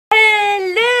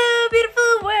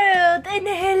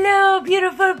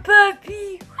beautiful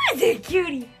puppy. Who's a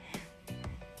cutie?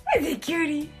 Who's a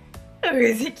cutie?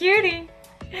 Who's a cutie?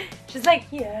 She's like,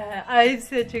 yeah, I'm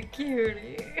such a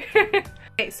cutie.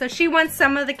 Okay, so she wants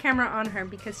some of the camera on her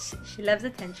because she loves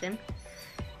attention.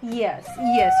 Yes,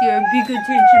 yes, you're a big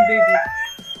attention, baby.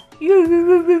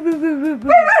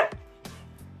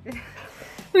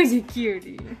 Who's a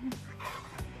cutie?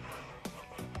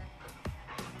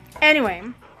 Anyway,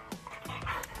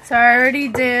 so I already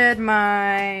did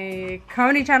my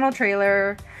Comedy Channel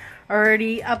trailer.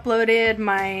 Already uploaded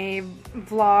my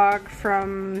vlog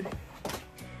from,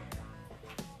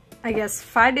 I guess,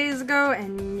 5 days ago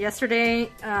and yesterday.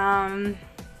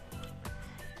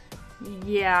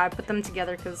 Yeah, I put them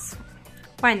together because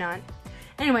why not?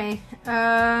 Anyway,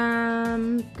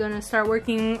 I'm gonna start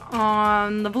working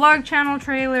on the vlog channel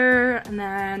trailer and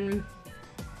then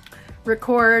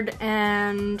record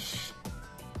and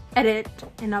edit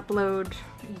and upload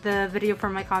the video for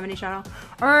my comedy channel.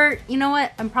 Or you know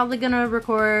what, I'm probably gonna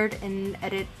record and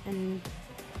edit and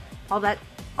all that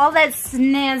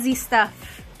snazzy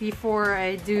stuff before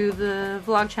I do the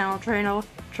vlog channel trailer.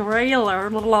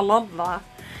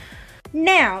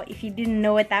 Now, if you didn't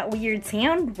know what that weird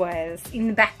sound was in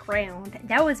the background,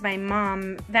 that was my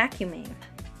mom vacuuming.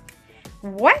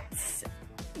 What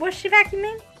was she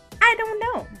vacuuming? I don't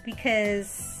know,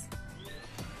 because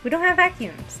we don't have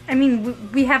vacuums. I mean,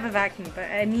 we have a vacuum,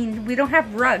 but I mean, we don't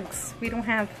have rugs. We don't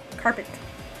have carpet.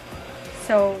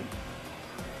 So,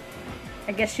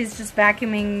 I guess she's just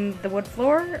vacuuming the wood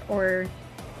floor or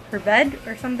her bed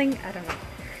or something. I don't know.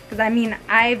 Because I mean,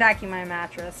 I vacuum my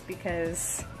mattress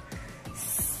because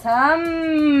somebody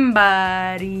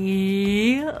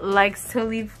likes to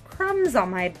leave crumbs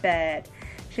on my bed.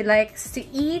 She likes to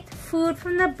eat food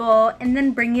from the bowl and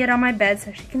then bring it on my bed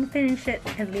so she can finish it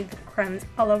and leave the crumbs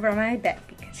all over my bed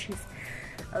because she's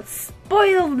a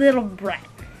spoiled little brat.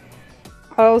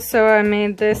 Also, I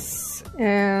made this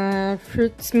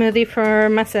fruit smoothie for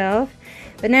myself.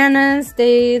 Bananas,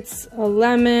 dates, a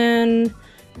lemon,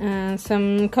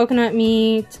 some coconut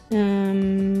meat,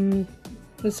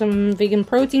 some vegan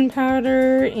protein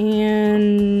powder,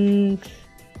 and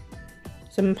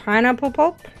some pineapple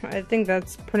pulp. I think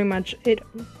that's pretty much it.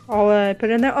 All I put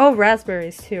in there. Oh,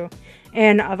 raspberries too.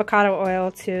 And avocado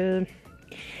oil to,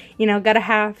 you know, gotta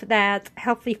have that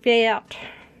healthy fat.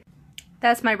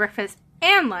 That's my breakfast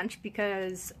and lunch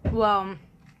because, well,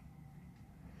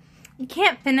 you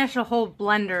can't finish a whole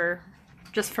blender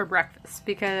just for breakfast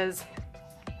because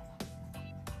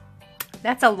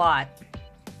that's a lot.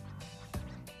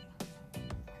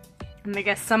 And I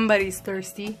guess somebody's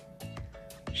thirsty.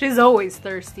 She's always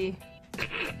thirsty.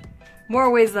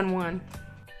 More ways than one.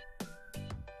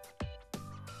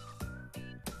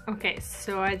 Okay,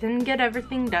 so I didn't get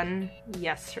everything done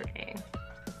yesterday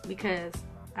because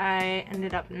I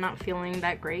ended up not feeling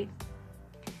that great.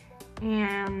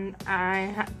 And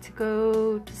I had to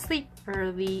go to sleep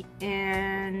early,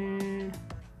 and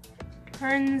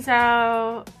turns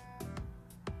out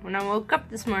when I woke up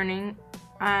this morning,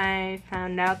 I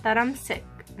found out that I'm sick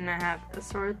and I have a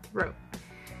sore throat.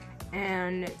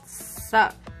 And it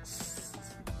sucks.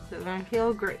 Doesn't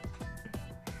feel great.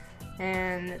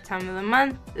 And the time of the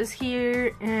month is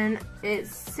here, and it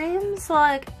seems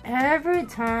like every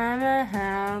time I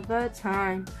have a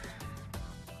time,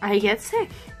 I get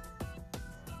sick.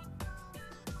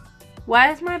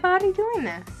 Why is my body doing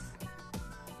this?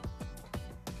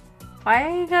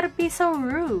 Why you gotta be so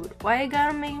rude? Why you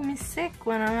gotta make me sick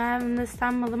when I'm having this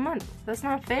time of the month? That's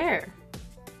not fair.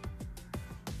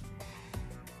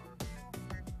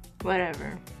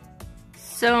 Whatever.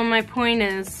 So my point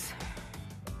is,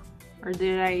 or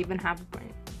did I even have a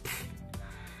point?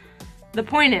 The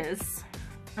point is,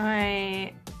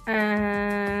 I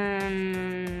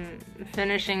am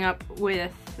finishing up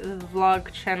with the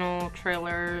vlog channel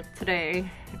trailer today,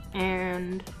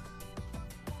 and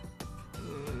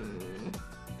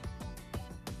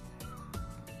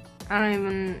I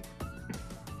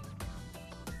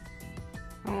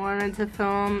wanted to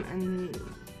film and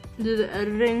do the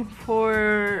editing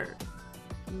for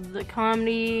the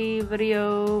comedy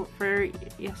video for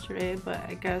yesterday, but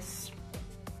I guess,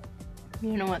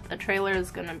 you know what, the trailer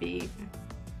is gonna be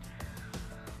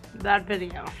that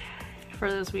video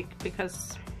for this week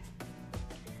because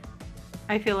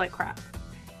I feel like crap.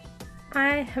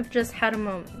 I have just had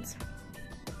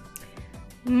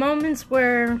moments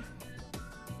where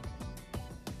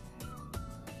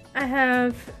I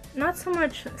have not so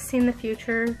much seen the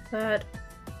future, but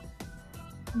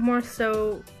more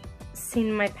so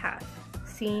seen my path,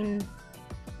 seen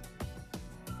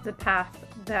the path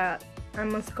that I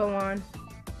must go on.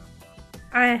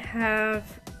 I have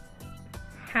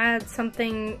had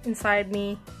something inside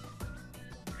me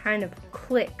kind of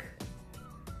click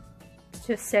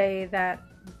to say that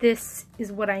this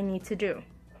is what I need to do.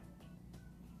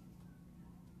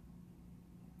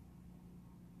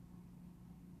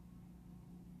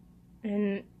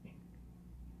 And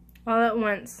all at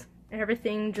once,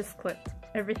 everything just clicked.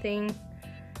 Everything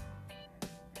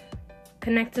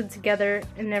connected together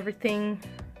and everything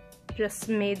just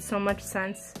made so much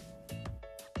sense.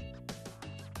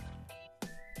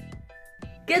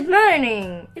 Good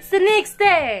morning! It's the next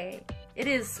day!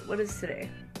 What is today?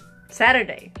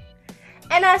 Saturday.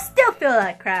 And I still feel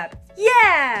like crap.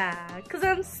 Yeah! Because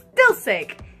I'm still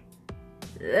sick.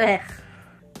 Ugh.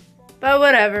 But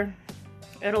whatever.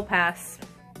 It'll pass.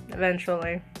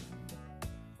 Eventually.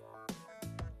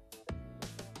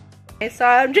 Okay, so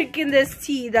I'm drinking this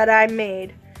tea that I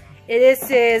made. This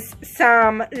is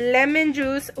some lemon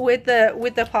juice with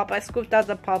the pulp. I scooped out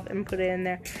the pulp and put it in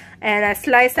there. And I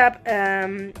sliced up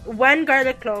 1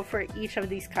 garlic clove for each of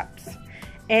these cups.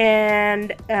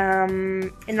 And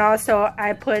also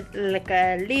I put like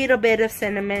a little bit of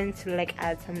cinnamon to like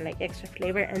add some like extra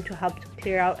flavor and to help to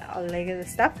clear out all like the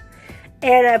stuff.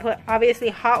 And I put obviously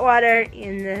hot water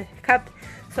in the cup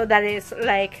so that it's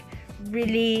like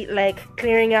really like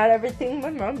clearing out everything.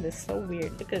 My mom is so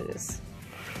weird. Look at this.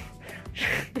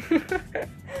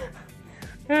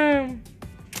 I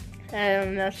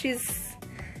don't know.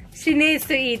 She needs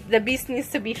to eat. The beast needs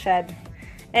to be fed.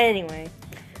 Anyway,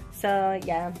 so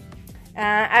yeah,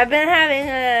 I've been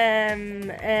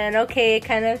having an okay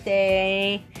kind of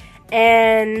day,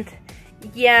 and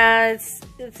yeah,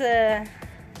 it's a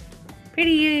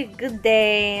pretty good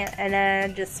day, and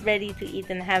I'm just ready to eat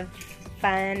and have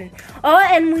fun. Oh,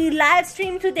 and we live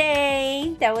streamed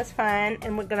today. That was fun.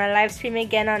 And we're gonna live stream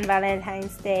again on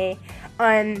Valentine's Day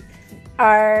on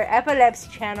our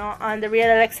epilepsy channel on the Real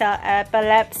Alexa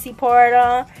epilepsy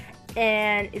portal,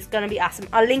 and it's gonna be awesome.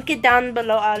 I'll link it down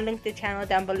below. I'll link the channel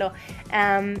down below.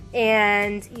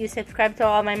 And you subscribe to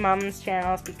all my mom's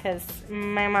channels because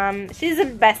my mom, she's the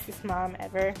bestest mom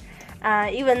ever.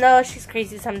 Even though she's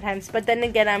crazy sometimes, but then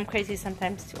again, I'm crazy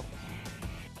sometimes too.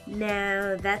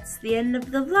 Now that's the end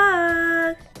of the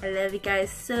vlog. I love you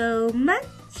guys so much.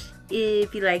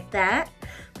 If you like that,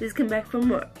 please come back for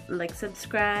more. Like,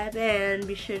 subscribe, and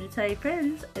be sure to tell your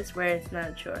friends. I swear it's not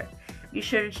a chore. Be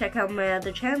sure to check out my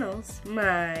other channels,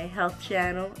 my health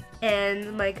channel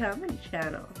and my comedy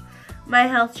channel. My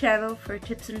health channel for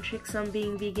tips and tricks on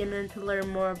being vegan and to learn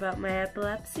more about my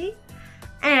epilepsy,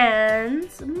 and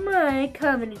my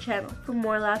comedy channel for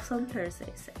more laughs on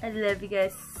Thursdays. I love you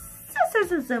guys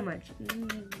so much.